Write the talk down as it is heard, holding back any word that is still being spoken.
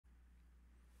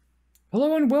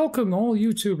Hello and welcome, all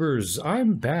YouTubers.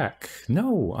 I'm back.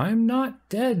 No, I'm not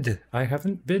dead. I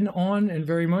haven't been on in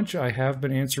very much. I have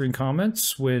been answering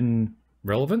comments when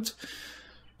relevant.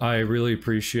 I really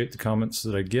appreciate the comments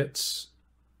that I get.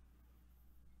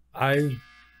 I've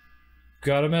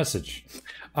got a message.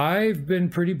 I've been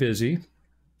pretty busy.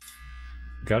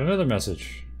 Got another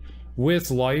message. With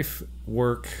life,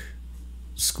 work,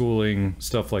 schooling,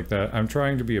 stuff like that. I'm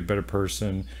trying to be a better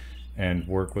person and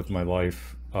work with my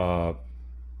life.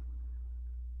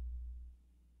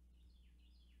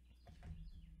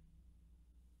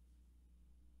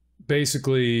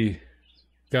 Basically,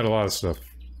 got a lot of stuff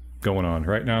going on.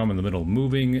 Right now I'm in the middle of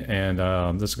moving, and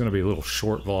this is going to be a little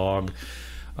short vlog.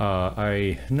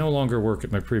 I no longer work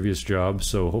at my previous job,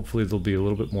 so hopefully there'll be a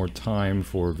little bit more time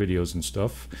for videos and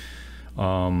stuff.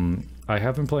 I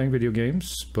have been playing video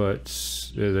games,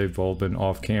 but they've all been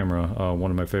off camera.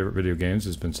 One of my favorite video games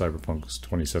has been Cyberpunk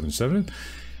 2077.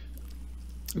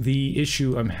 The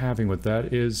issue I'm having with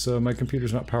that is my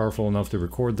computer's not powerful enough to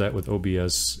record that with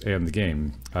OBS and the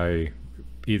game. I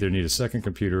either need a second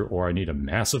computer or I need a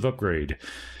massive upgrade.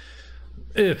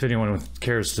 If anyone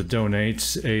cares to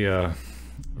donate a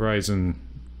Ryzen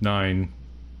 9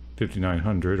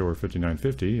 5900 or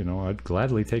 5950, you know, I'd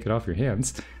gladly take it off your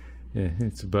hands. Yeah,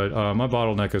 but my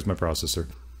bottleneck is my processor.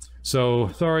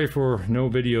 So sorry for no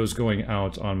videos going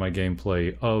out on my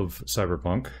gameplay of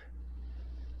Cyberpunk.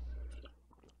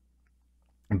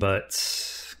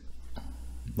 But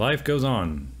life goes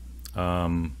on.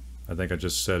 I think I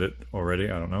just said it already.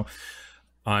 I don't know.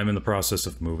 I'm in the process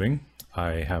of moving.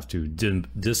 I have to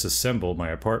disassemble my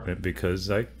apartment because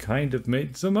I kind of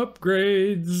made some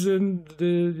upgrades and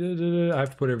I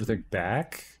have to put everything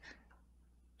back.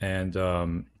 And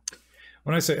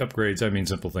when I say upgrades, I mean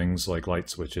simple things like light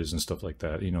switches and stuff like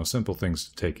that. You know, simple things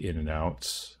to take in and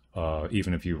out,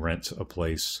 even if you rent a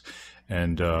place.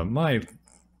 And my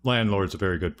landlord's a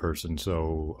very good person,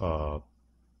 so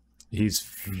he's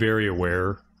very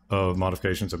aware of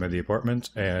modifications I made to the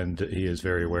apartment, and he is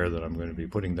very aware that I'm going to be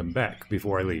putting them back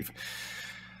before I leave.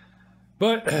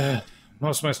 But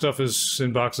most of my stuff is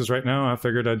in boxes right now. I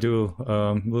figured I'd do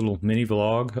a little mini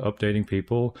vlog updating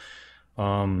people.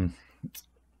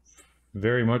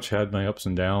 Very much had my ups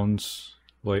and downs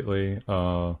lately.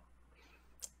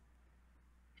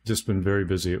 Just been very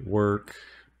busy at work.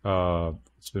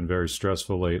 It's been very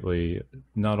stressful lately.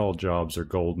 Not all jobs are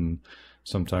golden.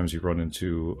 Sometimes you run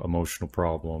into emotional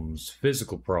problems,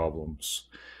 physical problems.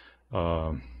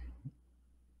 I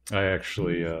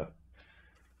actually,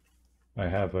 I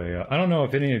have a, I don't know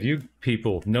if any of you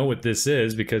people know what this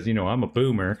is because, you know, I'm a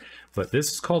boomer, but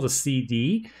this is called a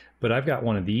CD, but I've got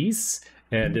one of these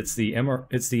and it's the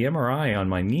MRI on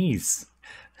my knees.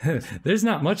 There's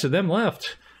not much of them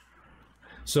left.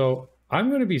 So I'm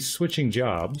going to be switching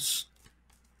jobs.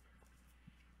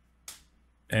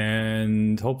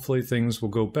 And hopefully things will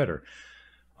go better.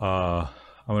 I'm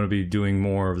going to be doing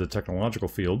more of the technological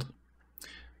field,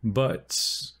 but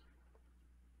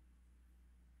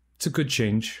it's a good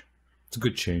change. It's a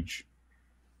good change.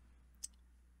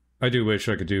 I do wish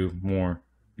I could do more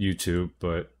YouTube,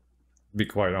 but to be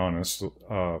quite honest,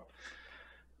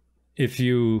 if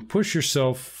you push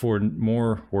yourself for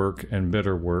more work and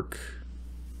better work,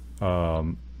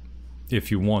 if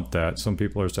you want that, some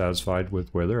people are satisfied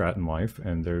with where they're at in life,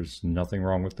 and there's nothing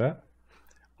wrong with that.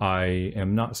 I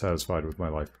am not satisfied with my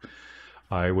life.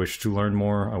 I wish to learn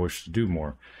more. I wish to do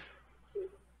more.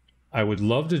 I would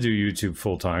love to do YouTube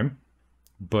full-time,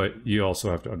 but you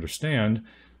also have to understand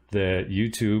that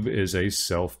YouTube is a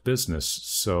self-business.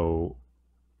 So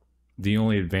the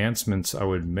only advancements I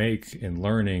would make in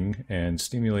learning and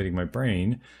stimulating my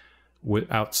brain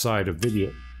outside of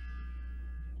video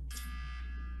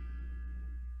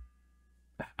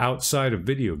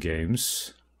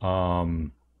games,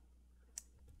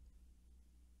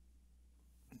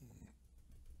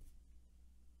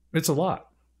 it's a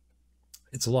lot.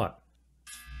 It's a lot.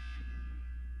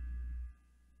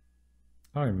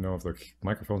 I don't even know if the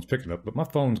microphone's picking up, but my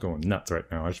phone's going nuts right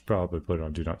now. I should probably put it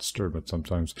on Do Not Disturb it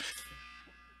sometimes.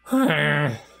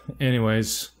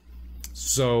 Anyways,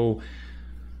 so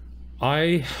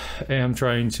I am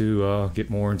trying to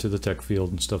get more into the tech field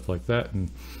and stuff like that,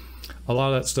 and a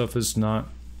lot of that stuff is not,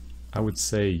 I would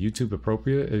say, YouTube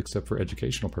appropriate, except for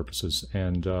educational purposes.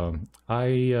 And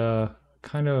I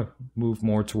kind of move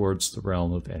more towards the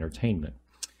realm of entertainment.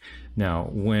 Now,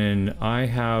 when I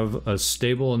have a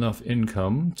stable enough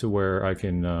income to where I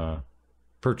can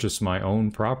purchase my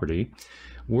own property,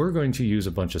 we're going to use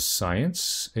a bunch of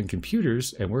science and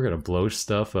computers, and we're going to blow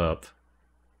stuff up.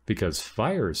 Because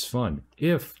fire is fun,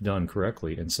 if done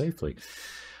correctly and safely.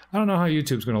 I don't know how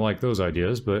YouTube's going to like those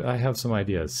ideas, but I have some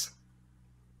ideas.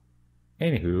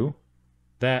 Anywho,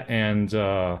 that and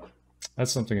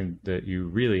that's something that you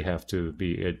really have to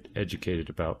be educated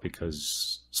about,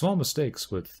 because small mistakes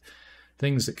with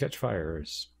things that catch fire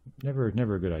is never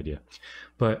a good idea.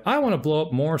 But I want to blow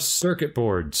up more circuit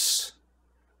boards.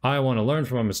 I want to learn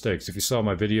from my mistakes. If you saw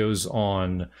my videos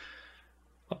on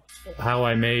how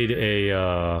I made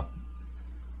a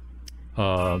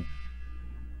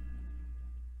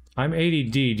I'm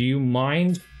ADD. Do you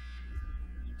mind?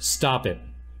 Stop it.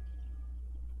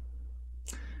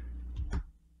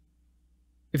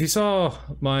 If you saw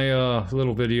my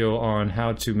little video on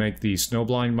how to make the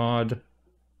Snowblind mod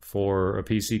for a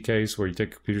PC case, where you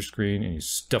take a computer screen and you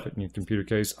stuff it in your computer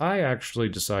case, I actually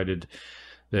decided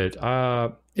that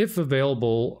if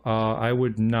available, I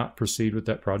would not proceed with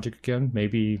that project again.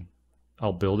 Maybe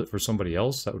I'll build it for somebody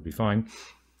else. That would be fine.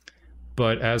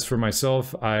 But as for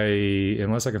myself,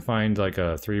 unless I can find like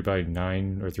a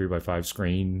 3x9 or 3x5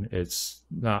 screen, it's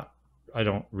not, I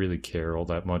don't really care all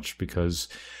that much, because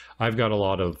I've got a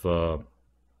lot of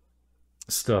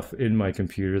stuff in my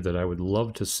computer that I would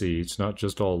love to see. It's not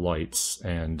just all lights,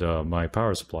 and my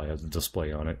power supply has a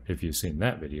display on it, if you've seen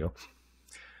that video.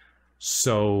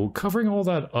 So covering all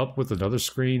that up with another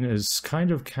screen is kind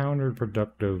of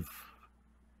counterproductive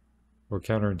or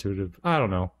counterintuitive. I don't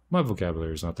know. My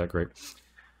vocabulary is not that great.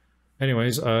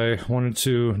 Anyways, I wanted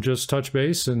to just touch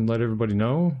base and let everybody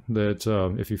know that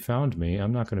if you found me,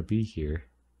 I'm not going to be here.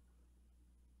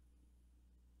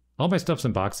 All my stuff's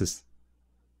in boxes.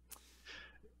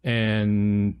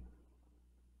 And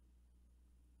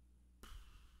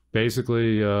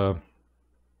basically, I'm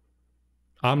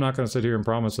not going to sit here and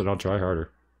promise that I'll try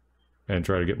harder and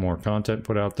try to get more content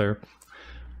put out there.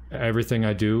 Everything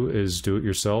I do is do it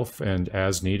yourself and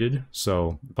as needed.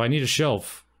 So if I need a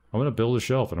shelf, I'm going to build a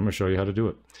shelf and I'm going to show you how to do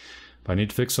it. If I need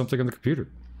to fix something on the computer,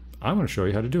 I'm going to show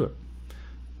you how to do it.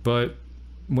 But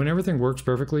when everything works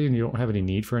perfectly and you don't have any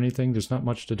need for anything, there's not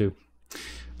much to do.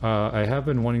 I have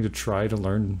been wanting to try to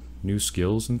learn new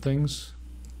skills and things,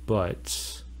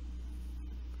 but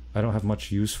I don't have much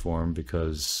use for them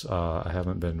because I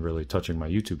haven't been really touching my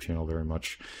YouTube channel very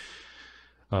much.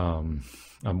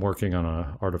 I'm working on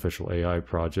an artificial AI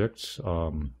project.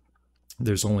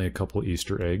 There's only a couple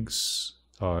Easter eggs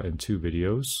in 2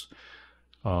 videos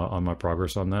on my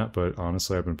progress on that, but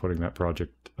honestly, I've been putting that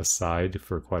project aside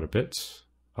for quite a bit.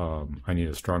 I need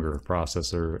a stronger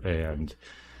processor, and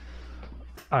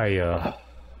I've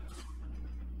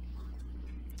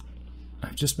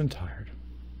just been tired.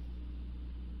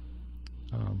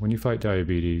 When you fight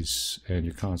diabetes and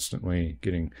you're constantly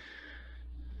getting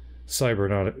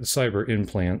cyber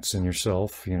implants in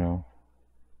yourself, you know.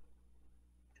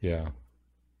 Yeah.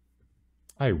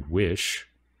 I wish.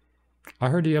 I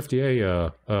heard the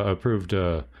FDA approved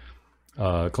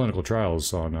clinical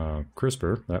trials on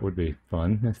CRISPR. That would be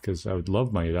fun, because I would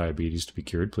love my diabetes to be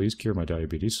cured. Please cure my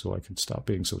diabetes so I can stop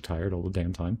being so tired all the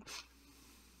damn time.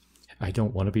 I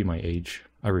don't want to be my age.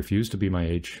 I refuse to be my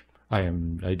age. I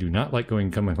do not like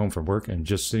coming home from work and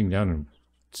just sitting down and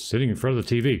sitting in front of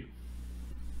the TV.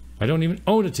 I don't even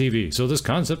own a TV, so this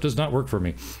concept does not work for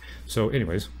me. So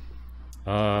anyways,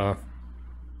 yeah,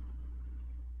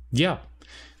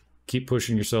 keep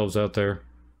pushing yourselves out there.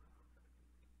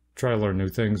 Try to learn new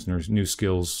things, new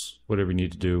skills, whatever you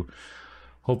need to do.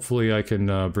 Hopefully I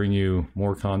can bring you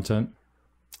more content.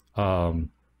 I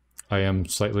am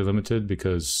slightly limited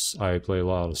because I play a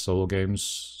lot of solo games,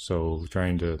 so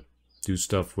trying to do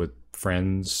stuff with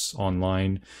friends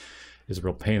online is a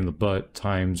real pain in the butt.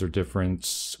 Times are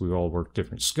different. We all work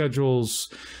different schedules.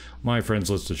 My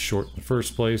friends list is short in the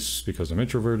first place because I'm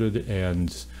introverted,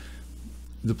 and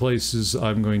the places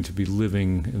I'm going to be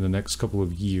living in the next couple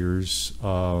of years,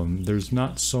 there's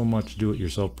not so much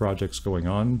do-it-yourself projects going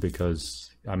on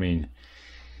because, I mean,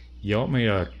 you want me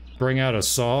to bring out a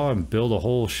saw and build a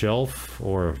whole shelf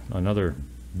or another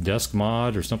desk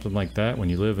mod or something like that when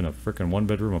you live in a frickin'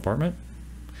 1-bedroom apartment?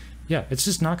 Yeah, it's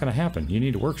just not going to happen. You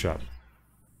need a workshop.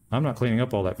 I'm not cleaning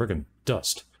up all that frickin'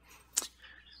 dust.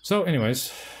 So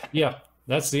anyways, yeah,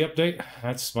 that's the update.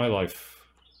 That's my life.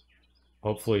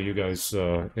 Hopefully you guys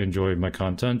enjoy my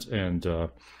content, and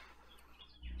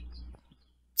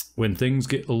when things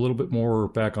get a little bit more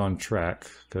back on track,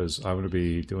 because I'm going to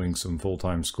be doing some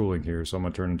full-time schooling here, so I'm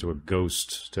going to turn into a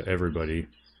ghost to everybody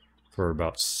for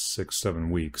about 6-7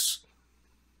 weeks.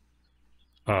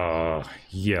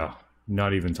 Yeah,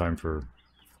 not even time for,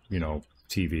 you know,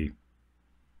 TV,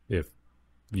 if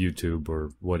YouTube or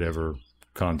whatever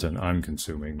content I'm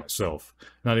consuming myself.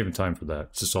 Not even time for that.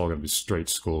 It's just all going to be straight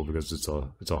school because it's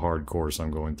a hard course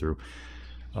I'm going through.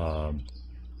 Can't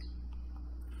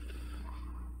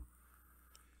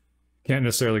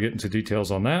necessarily get into details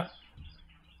on that.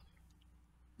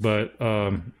 But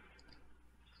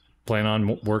plan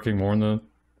on working more in the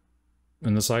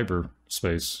cyber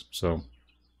space, so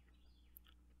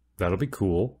that'll be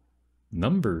cool.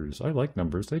 Numbers. I like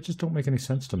numbers. They just don't make any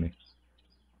sense to me.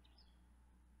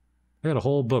 I got a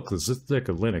whole book that's this thick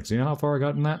of Linux. You know how far I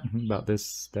got in that? About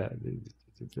this, that.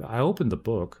 I opened the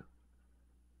book.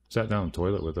 Sat down in the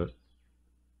toilet with it.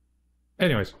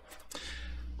 Anyways.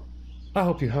 I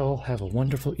hope you all have a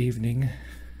wonderful evening.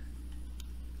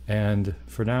 And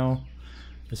for now,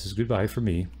 this is goodbye for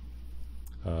me.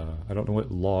 I don't know what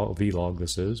vlog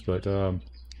this is, but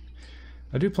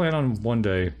I do plan on one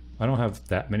day. I don't have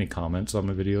that many comments on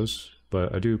my videos,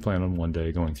 but I do plan on one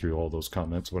day going through all those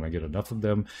comments when I get enough of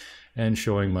them and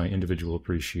showing my individual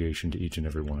appreciation to each and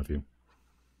every one of you.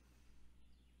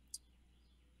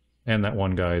 And that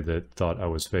one guy that thought I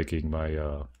was faking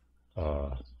my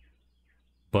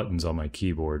buttons on my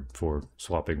keyboard for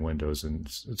swapping windows, and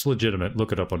it's legitimate.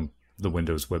 Look it up on the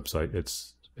Windows website.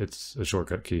 It's a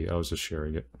shortcut key. I was just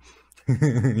sharing it.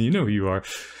 You know who you are.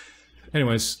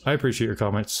 Anyways, I appreciate your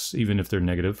comments, even if they're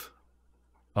negative.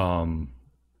 I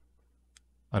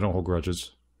don't hold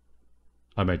grudges.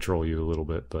 I might troll you a little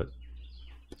bit, but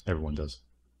everyone does.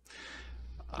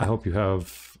 I hope you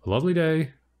have a lovely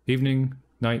day, evening,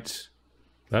 night.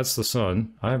 That's the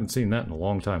sun. I haven't seen that in a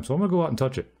long time, so I'm gonna go out and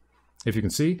touch it. If you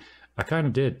can see, I kind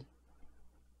of did.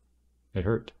 It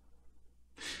hurt.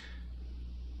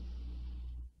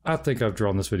 I think I've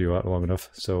drawn this video out long enough,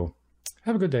 so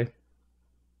have a good day.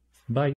 Bye.